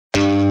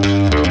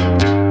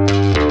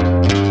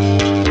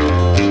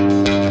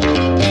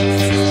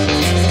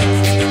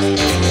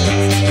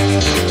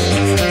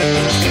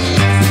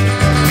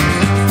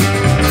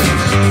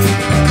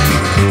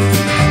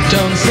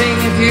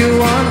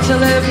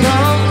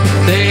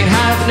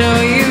no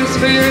use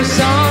for your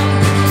song.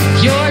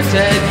 You're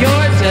dead,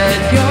 you're dead,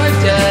 you're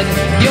dead,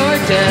 you're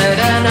dead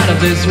and out of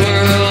this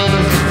world.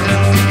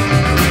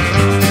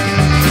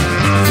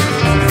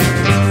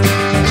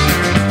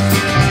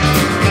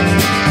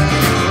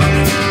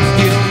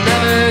 You'll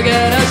never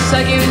get a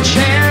second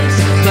chance.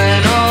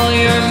 Plan all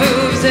your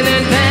moves in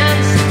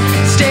advance.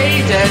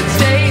 Stay dead,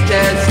 stay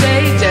dead,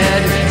 stay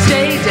dead,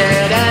 stay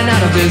dead and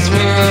out of this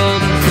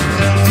world.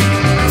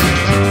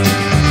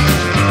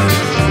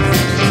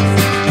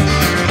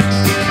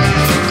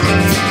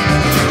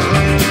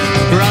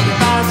 Run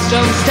fast,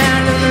 don't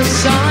stand in the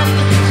sun.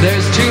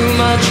 There's too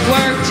much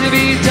work to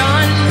be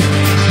done.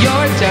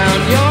 You're down,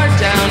 you're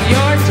down,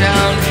 you're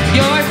down,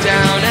 you're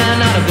down and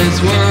out of this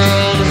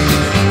world.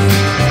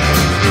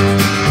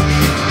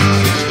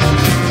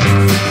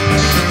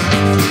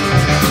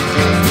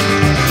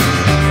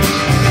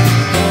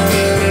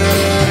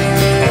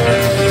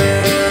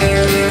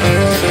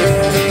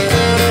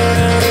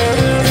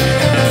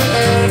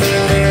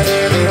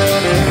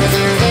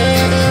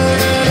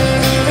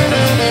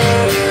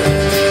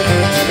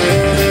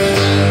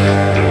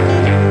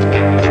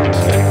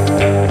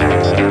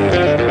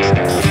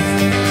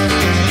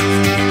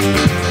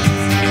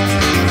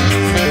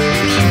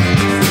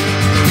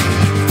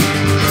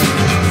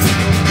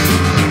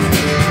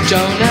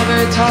 Don't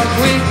ever talk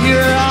with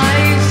your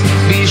eyes.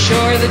 Be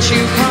sure that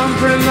you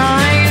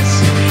compromise.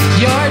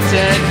 You're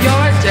dead,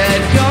 you're dead,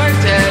 you're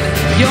dead,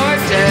 you're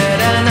dead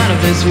and out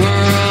of this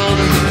world.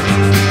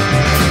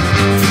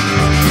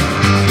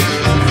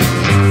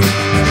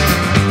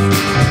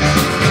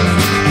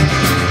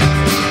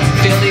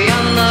 Feel the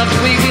unloved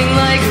weeping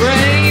like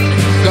rain.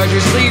 Guard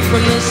your sleep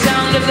from the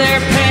sound of their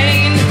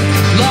pain.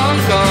 Long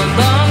gone,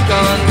 long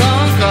gone,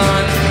 long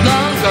gone,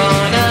 long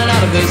gone and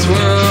out of this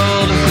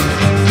world.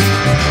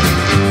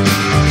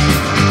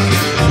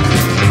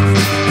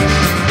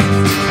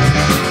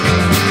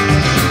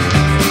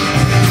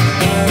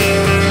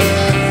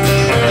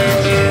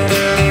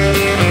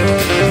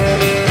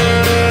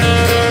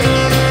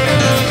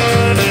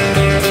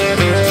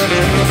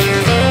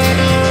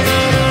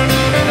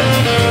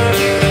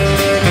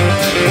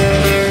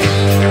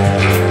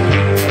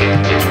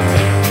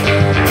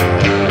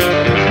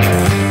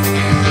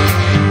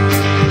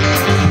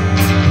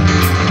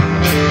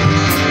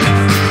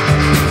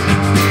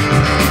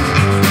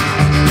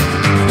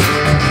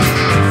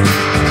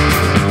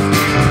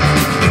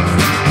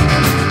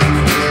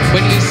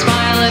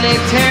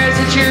 Tears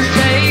at your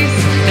face.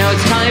 Now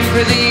it's time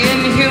for the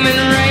inhuman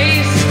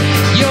race.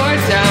 You're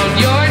down,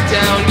 you're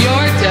down,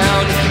 you're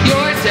down,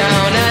 you're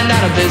down and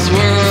out of this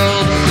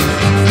world.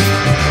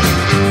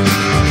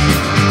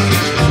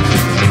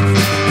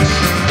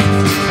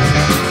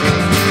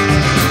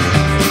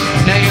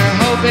 Now your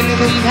hope and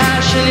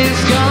compassion is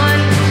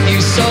gone.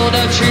 You sold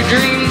out your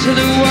dream to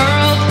the world.